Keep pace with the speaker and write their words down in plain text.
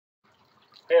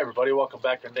Hey everybody, welcome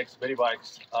back to Nick's Mini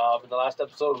Bikes. In the last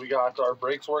episode we got our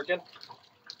brakes working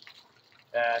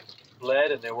and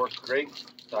bled and they worked great.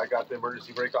 So I got the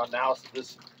emergency brake on now so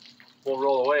this won't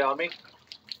roll away on me.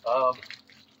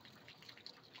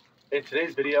 In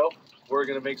today's video we're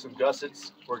going to make some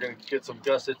gussets. We're going to get some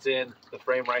gussets in the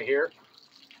frame right here,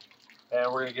 and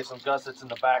we're going to get some gussets in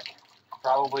the back,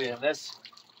 probably in this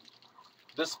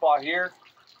spot here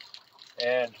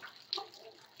and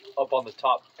up on the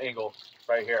top angle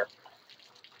right here.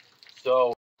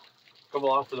 So come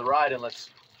along for the ride and let's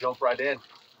jump right in and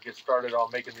get started on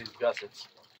making these gussets.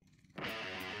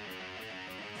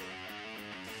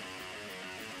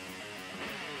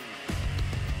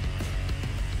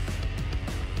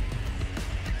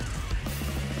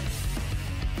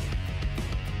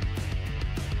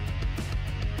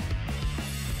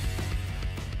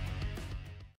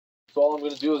 So all I'm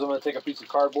going to do is I'm going to take a piece of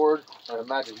cardboard and a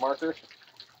magic marker.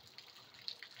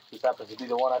 This happens to be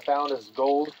the one I found. It's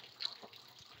gold.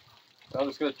 I'm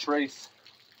just going to trace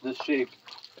this shape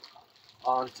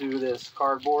onto this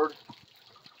cardboard.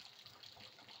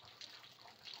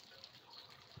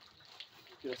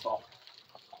 Get this off.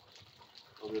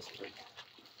 Go this way.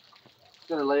 Just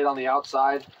going to lay it on the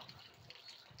outside.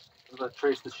 I'm going to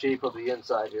trace the shape of the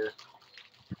inside here.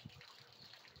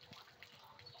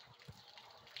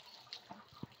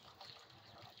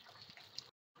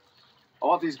 I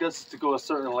want these gussets to go a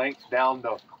certain length down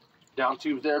the down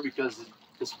tube there because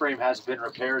this frame has been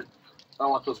repaired. I don't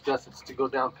want those gussets to go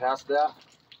down past that.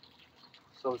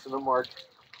 So I'm just going to mark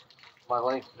my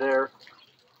length there.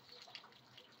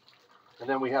 And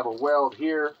then we have a weld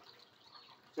here.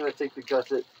 I'm going to take the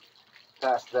gusset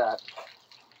past that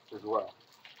as well.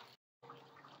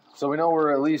 So we know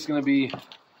we're at least going to be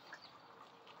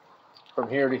from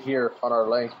here to here on our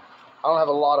length. I don't have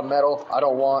a lot of metal. I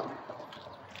don't want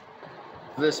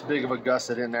this big of a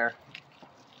gusset in there.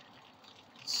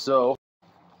 So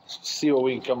let's see what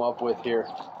we can come up with here.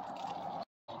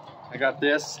 I got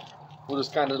this. We'll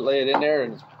just kind of lay it in there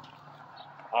and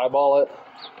eyeball it.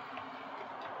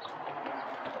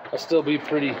 I'll still be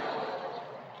pretty,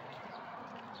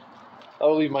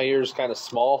 I'll leave my ears kind of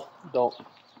small. Don't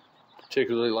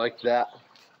particularly like that.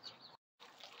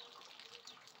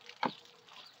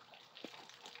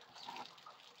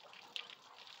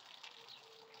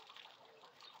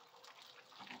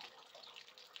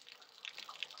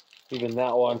 Even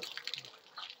that one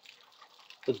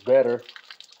is better.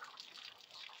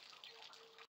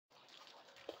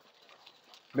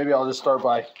 Maybe I'll just start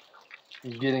by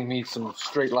getting me some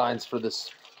straight lines for this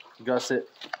gusset.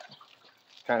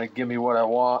 Kind of give me what I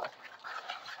want.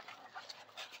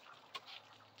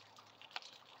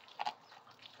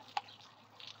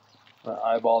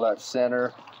 I eyeball that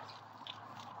center.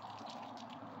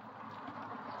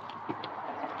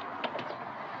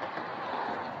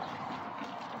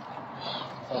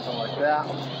 Something like that.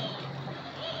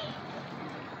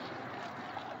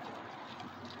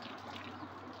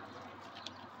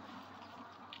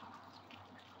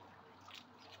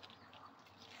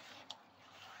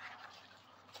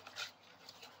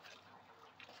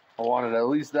 I want it at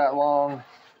least that long.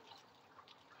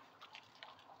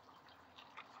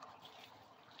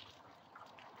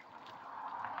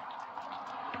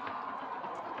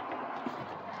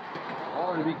 I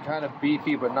want it to be kind of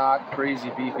beefy, but not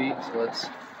crazy beefy. So let's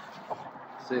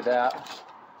say that.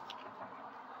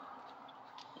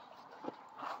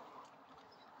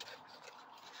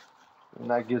 And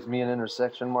that gives me an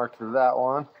intersection mark for that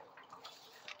one.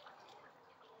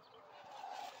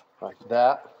 Like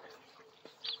that.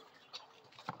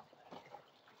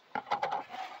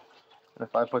 And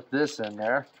if I put this in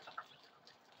there,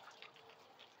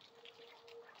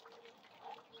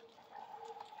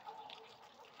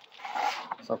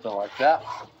 something like that.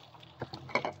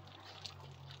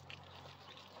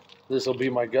 This will be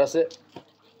my gusset.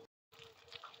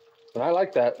 And I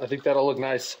like that. I think that'll look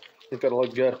nice. I think that'll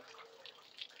look good.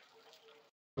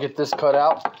 Get this cut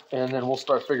out and then we'll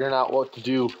start figuring out what to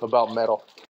do about metal.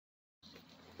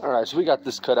 Alright, so we got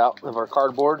this cut out of our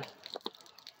cardboard.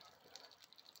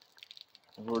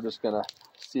 And we're just gonna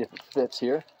see if it fits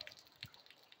here.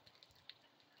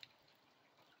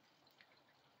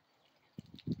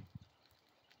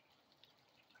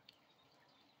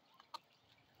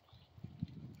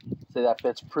 Say that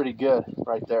fits pretty good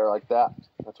right there like that.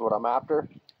 That's what I'm after.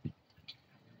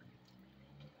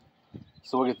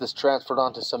 So we'll get this transferred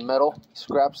onto some metal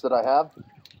scraps that I have.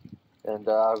 And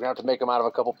we're gonna have to make them out of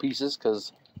a couple pieces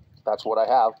because that's what I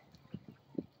have.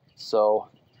 So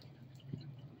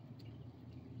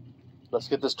let's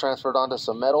get this transferred onto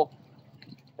some metal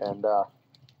and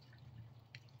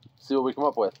see what we come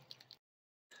up with.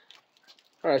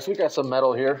 Alright, so we got some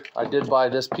metal here. I did buy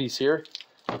this piece here.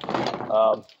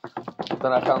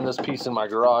 Then I found this piece in my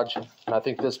garage, and I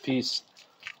think this piece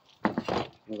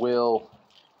will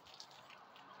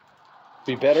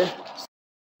be better.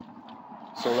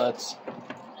 So let's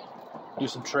do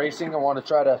some tracing. I want to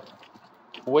try to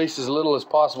waste as little as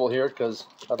possible here because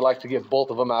I'd like to get both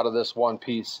of them out of this one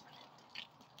piece.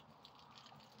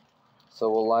 So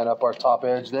we'll line up our top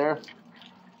edge there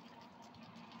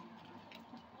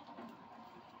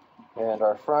and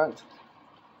our front,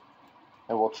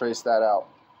 and we'll trace that out.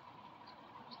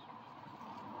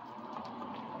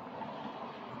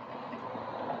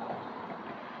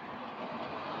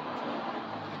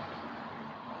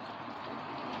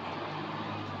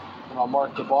 And I'll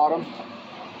mark the bottom.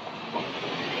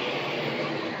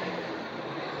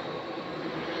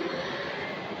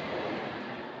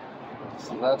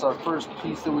 So that's our first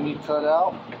piece that we need cut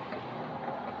out.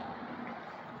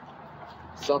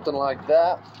 Something like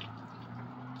that.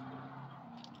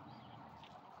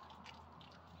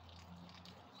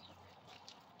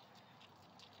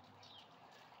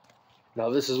 Now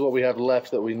this is what we have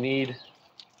left that we need.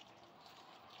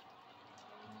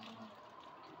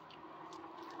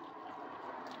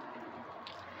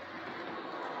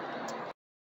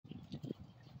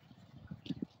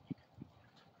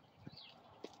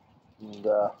 And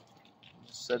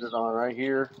set it on right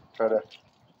here. Try to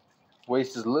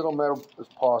waste as little metal as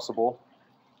possible.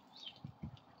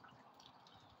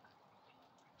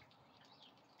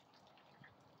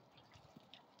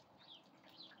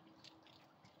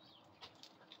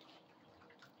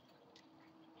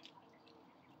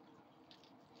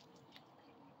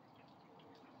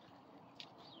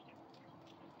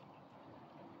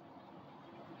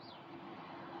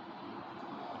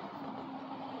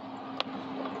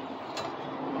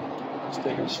 Just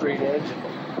take a straight edge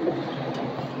and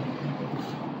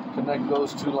connect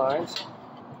those two lines.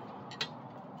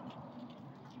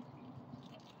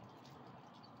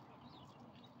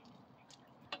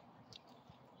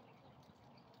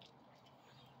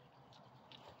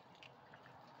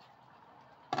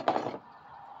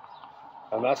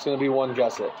 And that's going to be one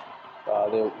gusset.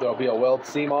 There'll be a weld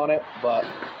seam on it, but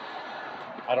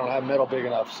I don't have metal big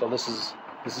enough, so this is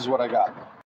what I got.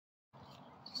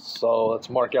 So let's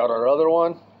mark out our other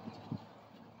one.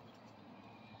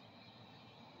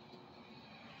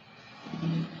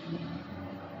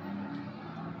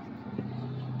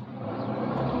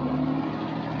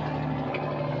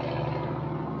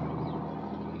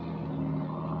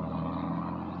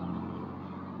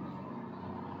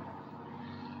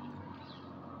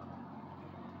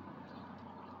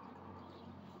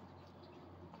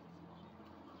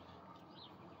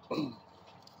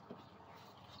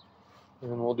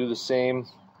 And we'll do the same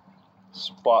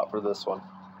spot for this one.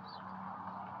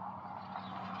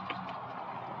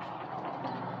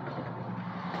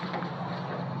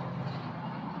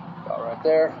 About right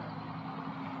there.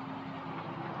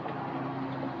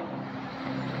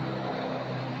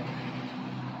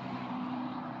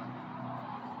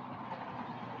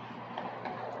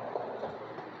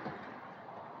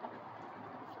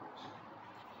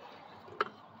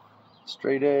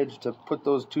 Straight edge to put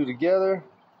those two together.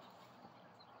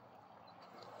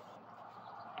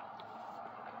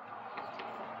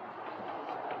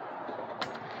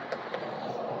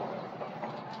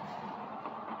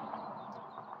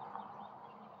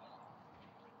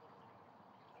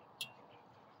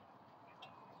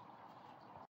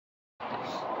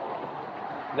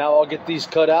 Now I'll get these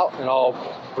cut out and I'll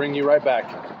bring you right back.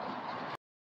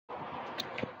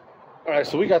 Alright,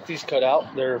 so we got these cut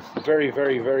out. They're very,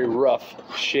 very, very rough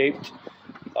shaped,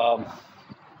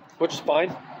 which is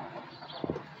fine.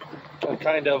 I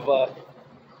kind of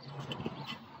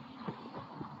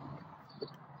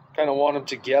want them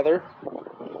together.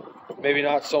 Maybe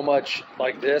not so much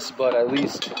like this, but at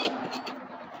least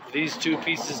these two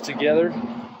pieces together.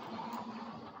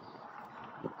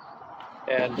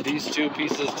 And these two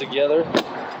pieces together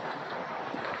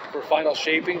for final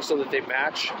shaping so that they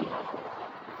match.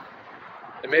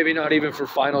 And maybe not even for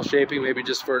final shaping, maybe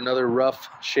just for another rough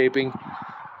shaping.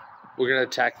 We're going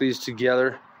to tack these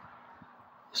together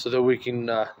so that we can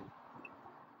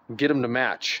get them to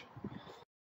match.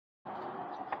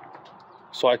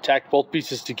 So I tacked both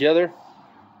pieces together.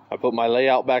 I put my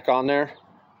layout back on there.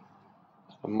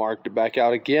 I marked it back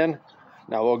out again.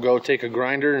 Now we'll go take a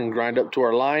grinder and grind up to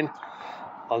our line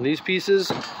on these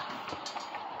pieces.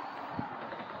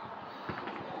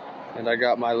 And I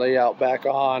got my layout back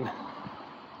on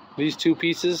these two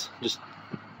pieces, just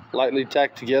lightly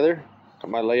tacked together.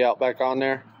 Got my layout back on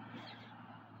there,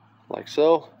 like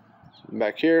so.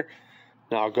 Back here.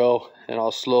 Now I'll go and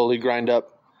I'll slowly grind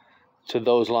up to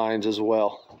those lines as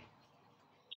well.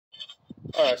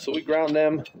 Alright, so we ground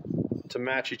them to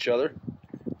match each other,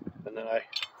 and then I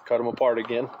cut them apart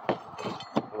again.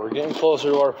 We're getting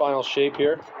closer to our final shape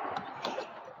here.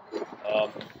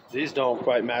 These don't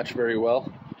quite match very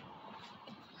well.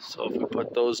 So if we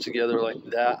put those together like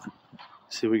that,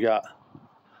 see, we got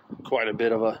quite a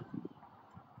bit of a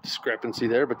discrepancy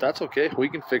there, but that's okay. We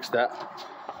can fix that.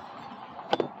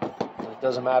 It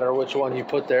doesn't matter which one you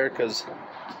put there because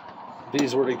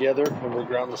these were together and we're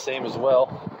ground the same as well.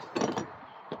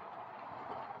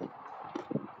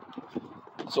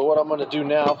 So what I'm going to do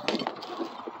now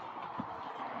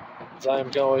is I'm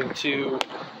going to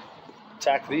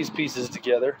tack these pieces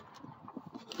together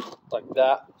like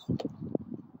that.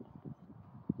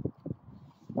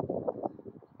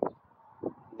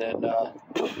 Then I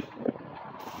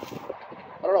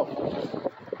don't know.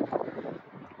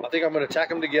 I think I'm going to tack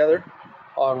them together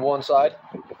on one side,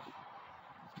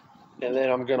 and then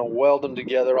I'm going to weld them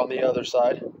together on the other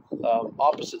side,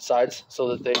 opposite sides,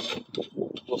 so that they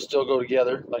will still go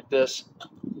together like this.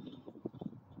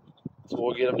 So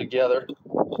we'll get them together,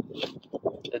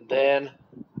 and then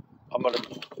I'm going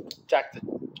to tack the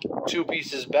two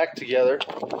pieces back together,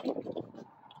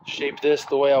 shape this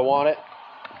the way I want it,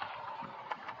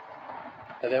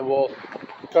 and then we'll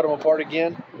cut them apart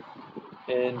again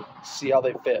and see how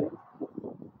they fit.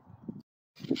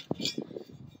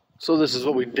 So this is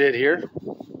what we did here.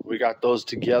 We got those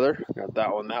together. Got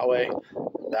that one that way,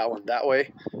 that one that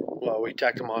way. Well, we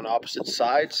tacked them on opposite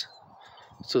sides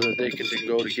so that they can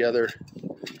go together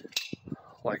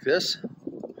like this.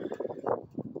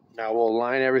 Now we'll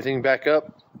line everything back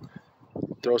up,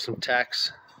 throw some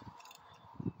tacks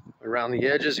around the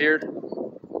edges here,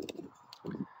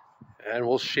 and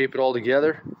we'll shape it all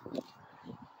together,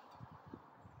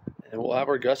 and we'll have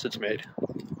our gussets made.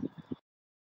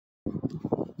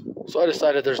 So I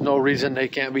decided there's no reason they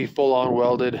can't be full-on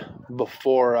welded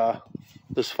before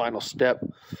this final step.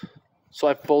 So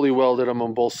I fully welded them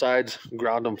on both sides,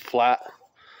 ground them flat,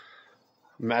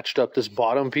 matched up this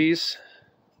bottom piece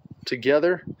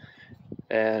together,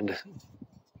 and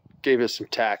gave it some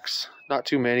tacks. Not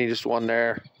too many, just one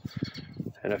there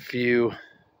and a few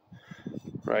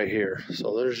right here.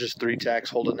 So there's just 3 tacks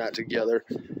holding that together.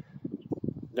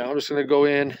 Now I'm just going to go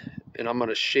in and I'm going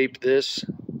to shape this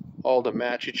all to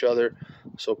match each other.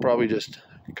 So probably just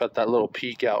cut that little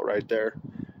peak out right there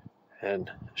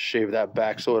and shave that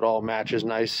back so it all matches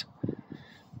nice,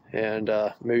 and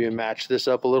maybe match this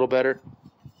up a little better.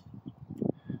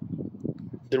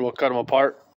 Then we'll cut them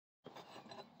apart.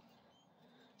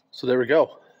 So there we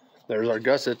go. There's our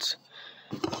gussets.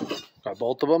 Got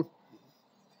both of them.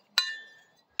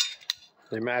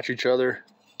 They match each other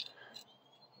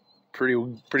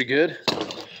pretty good.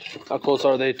 How close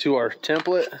are they to our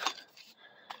template?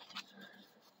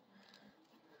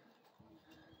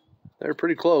 They're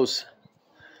pretty close.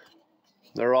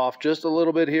 They're off just a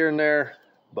little bit here and there,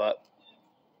 but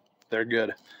they're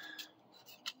good.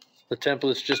 The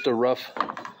template's just a rough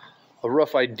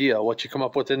idea. What you come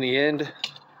up with in the end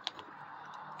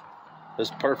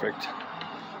is perfect.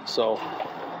 So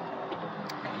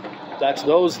that's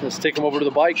those. Let's take them over to the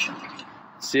bike,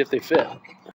 see if they fit.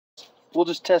 We'll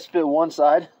just test fit one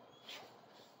side.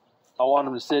 I want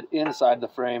them to sit inside the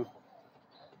frame.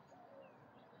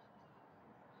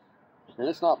 And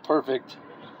it's not perfect.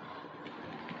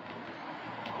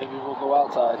 Maybe we'll go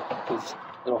outside because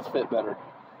it'll fit better.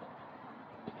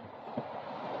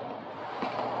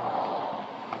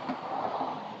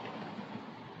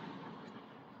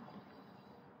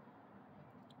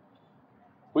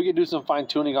 We could do some fine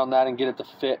tuning on that and get it to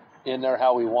fit in there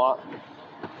how we want.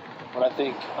 But I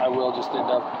think I will just end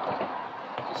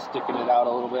up just sticking it out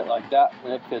a little bit like that,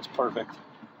 and it fits perfect.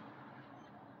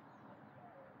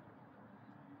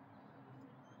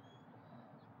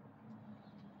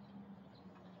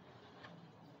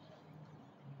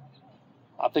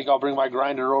 I think I'll bring my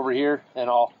grinder over here and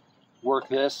I'll work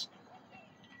this,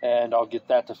 and I'll get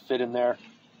that to fit in there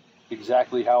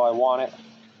exactly how I want it.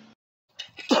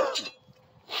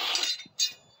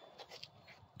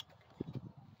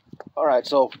 Alright,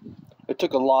 so it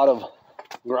took a lot of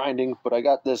grinding, but I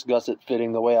got this gusset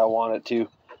fitting the way I want it to.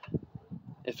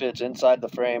 It fits inside the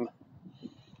frame.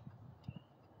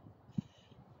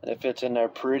 It fits in there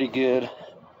pretty good,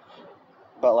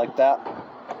 about like that.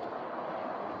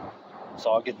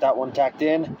 So I'll get that one tacked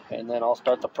in, and then I'll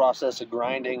start the process of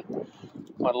grinding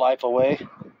my life away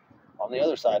on the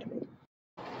other side.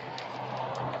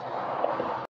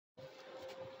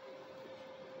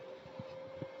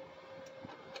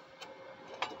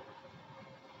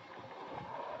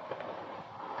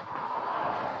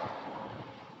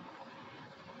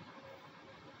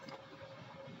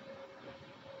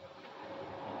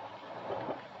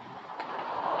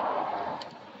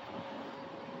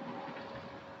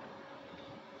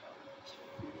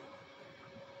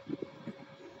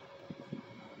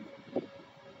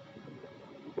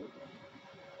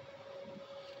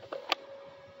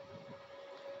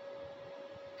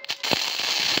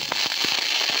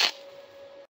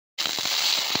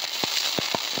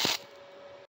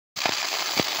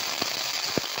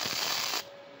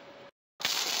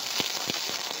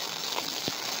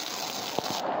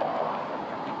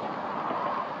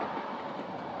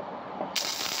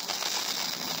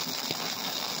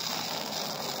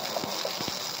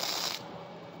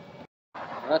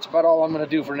 that's about all I'm going to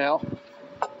do for now.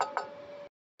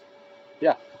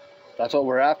 Yeah, that's what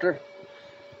we're after.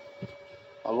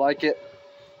 I like it.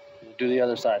 We'll do the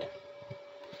other side.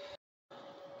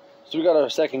 So we got our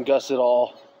second gusset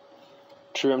all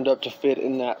trimmed up to fit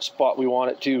in that spot we want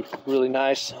it to. Really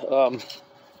nice.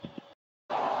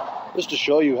 Just to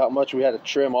show you how much we had to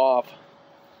trim off,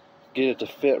 get it to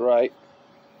fit right.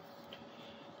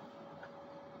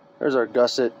 There's our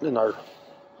gusset in our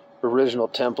original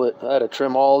template. I had to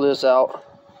trim all this out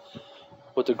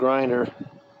with the grinder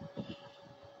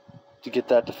to get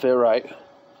that to fit right.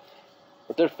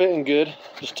 But they're fitting good.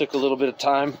 Just took a little bit of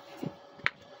time.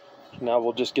 Now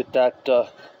we'll just get that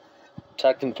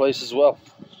tacked in place as well.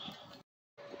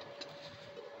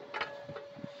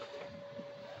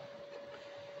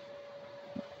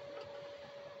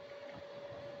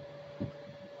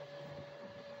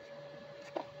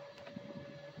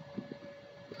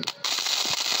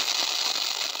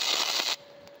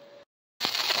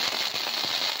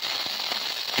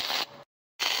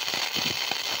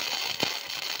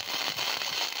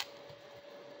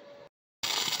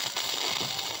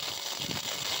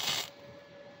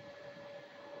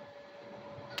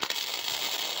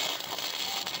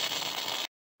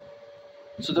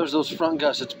 So there's those front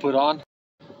gussets put on.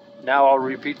 Now I'll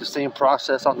repeat the same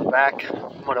process on the back.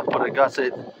 I'm going to put a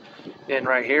gusset in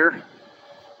right here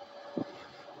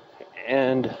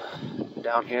and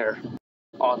down here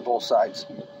on both sides.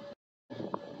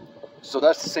 So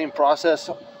that's the same process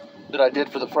that I did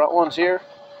for the front ones here.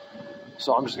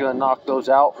 So I'm just going to knock those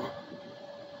out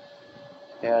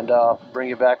and bring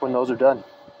you back when those are done.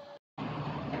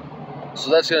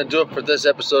 So that's going to do it for this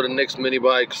episode of Nick's Mini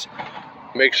Bikes.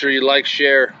 Make sure you like,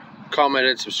 share, comment,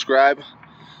 and subscribe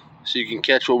so you can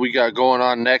catch what we got going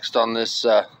on next on this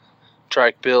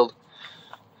trike build.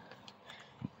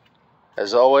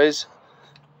 As always,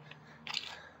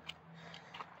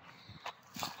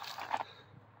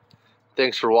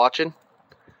 thanks for watching,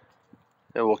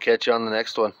 and we'll catch you on the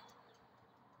next one.